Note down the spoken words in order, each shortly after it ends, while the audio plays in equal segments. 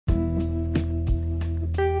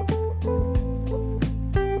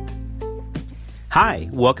Hi,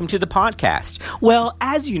 welcome to the podcast. Well,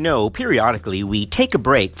 as you know, periodically we take a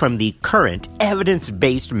break from the current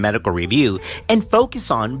evidence-based medical review and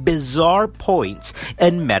focus on bizarre points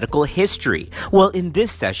in medical history. Well, in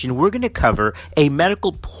this session, we're going to cover a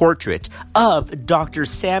medical portrait of Dr.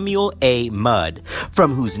 Samuel A. Mudd,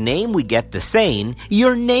 from whose name we get the saying,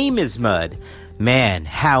 "Your name is Mudd." Man,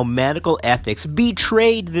 how medical ethics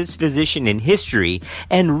betrayed this physician in history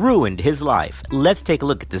and ruined his life. Let's take a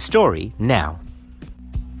look at the story now.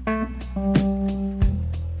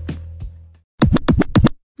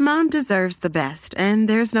 Mom deserves the best, and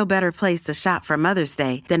there's no better place to shop for Mother's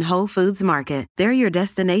Day than Whole Foods Market. They're your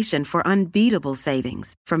destination for unbeatable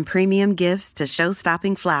savings, from premium gifts to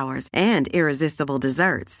show-stopping flowers and irresistible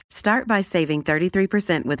desserts. Start by saving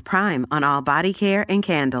 33% with Prime on all body care and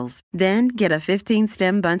candles. Then get a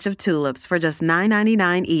 15-stem bunch of tulips for just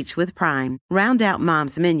 $9.99 each with Prime. Round out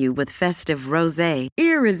Mom's menu with festive rosé,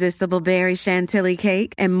 irresistible berry chantilly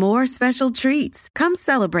cake, and more special treats. Come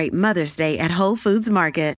celebrate Mother's Day at Whole Foods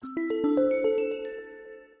Market.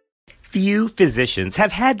 Few physicians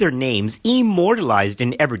have had their names immortalized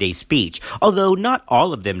in everyday speech, although not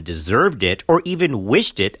all of them deserved it or even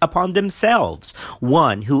wished it upon themselves.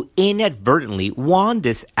 One who inadvertently won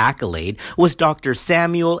this accolade was Dr.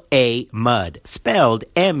 Samuel A. Mudd, spelled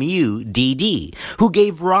M-U-D-D, who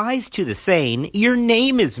gave rise to the saying, "Your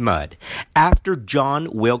name is Mudd," after John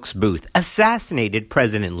Wilkes Booth assassinated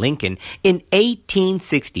President Lincoln in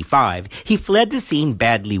 1865. He fled the scene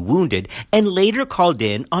badly wounded and later called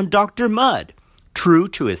in on Dr. Mudd. True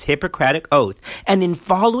to his Hippocratic oath, and in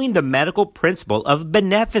following the medical principle of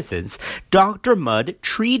beneficence, Dr. Mudd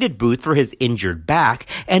treated Booth for his injured back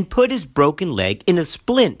and put his broken leg in a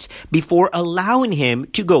splint before allowing him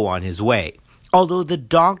to go on his way. Although the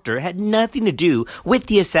doctor had nothing to do with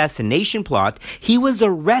the assassination plot, he was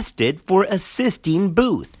arrested for assisting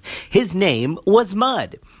Booth. His name was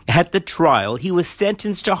Mudd. At the trial, he was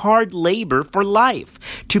sentenced to hard labor for life,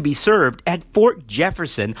 to be served at Fort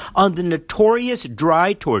Jefferson on the notorious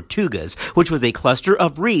Dry Tortugas, which was a cluster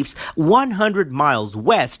of reefs 100 miles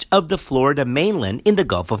west of the Florida mainland in the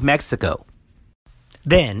Gulf of Mexico.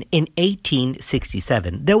 Then, in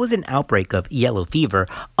 1867, there was an outbreak of yellow fever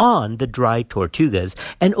on the Dry Tortugas,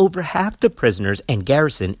 and over half the prisoners and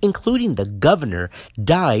garrison, including the governor,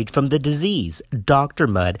 died from the disease. Dr.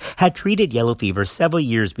 Mudd had treated yellow fever several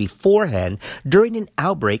years beforehand during an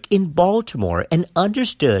outbreak in Baltimore and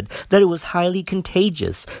understood that it was highly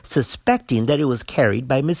contagious, suspecting that it was carried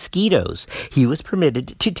by mosquitoes. He was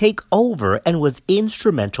permitted to take over and was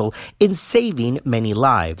instrumental in saving many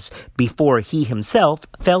lives before he himself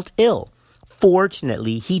felt ill.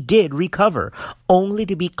 Fortunately, he did recover, only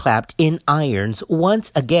to be clapped in irons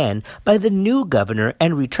once again by the new governor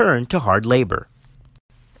and return to hard labor.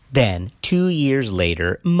 Then, 2 years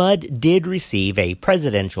later, Mudd did receive a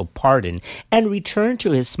presidential pardon and returned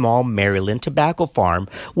to his small Maryland tobacco farm,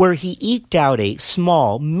 where he eked out a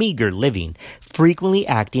small, meager living, frequently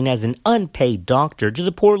acting as an unpaid doctor to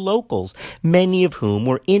the poor locals, many of whom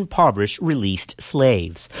were impoverished released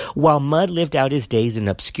slaves. While Mudd lived out his days in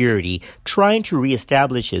obscurity, trying to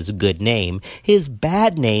reestablish his good name, his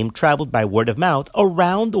bad name traveled by word of mouth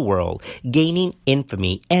around the world, gaining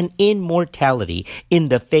infamy and immortality in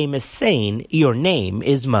the famous saying, "Your name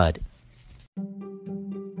is Mudd."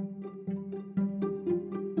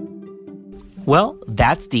 Well,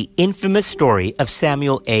 that's the infamous story of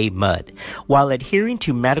Samuel A. Mudd. While adhering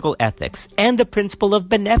to medical ethics and the principle of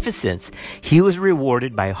beneficence, he was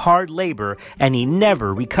rewarded by hard labor and he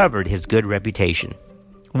never recovered his good reputation.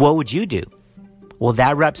 What would you do? Well,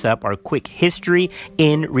 that wraps up our quick history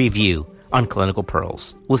in review on Clinical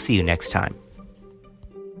Pearls. We'll see you next time.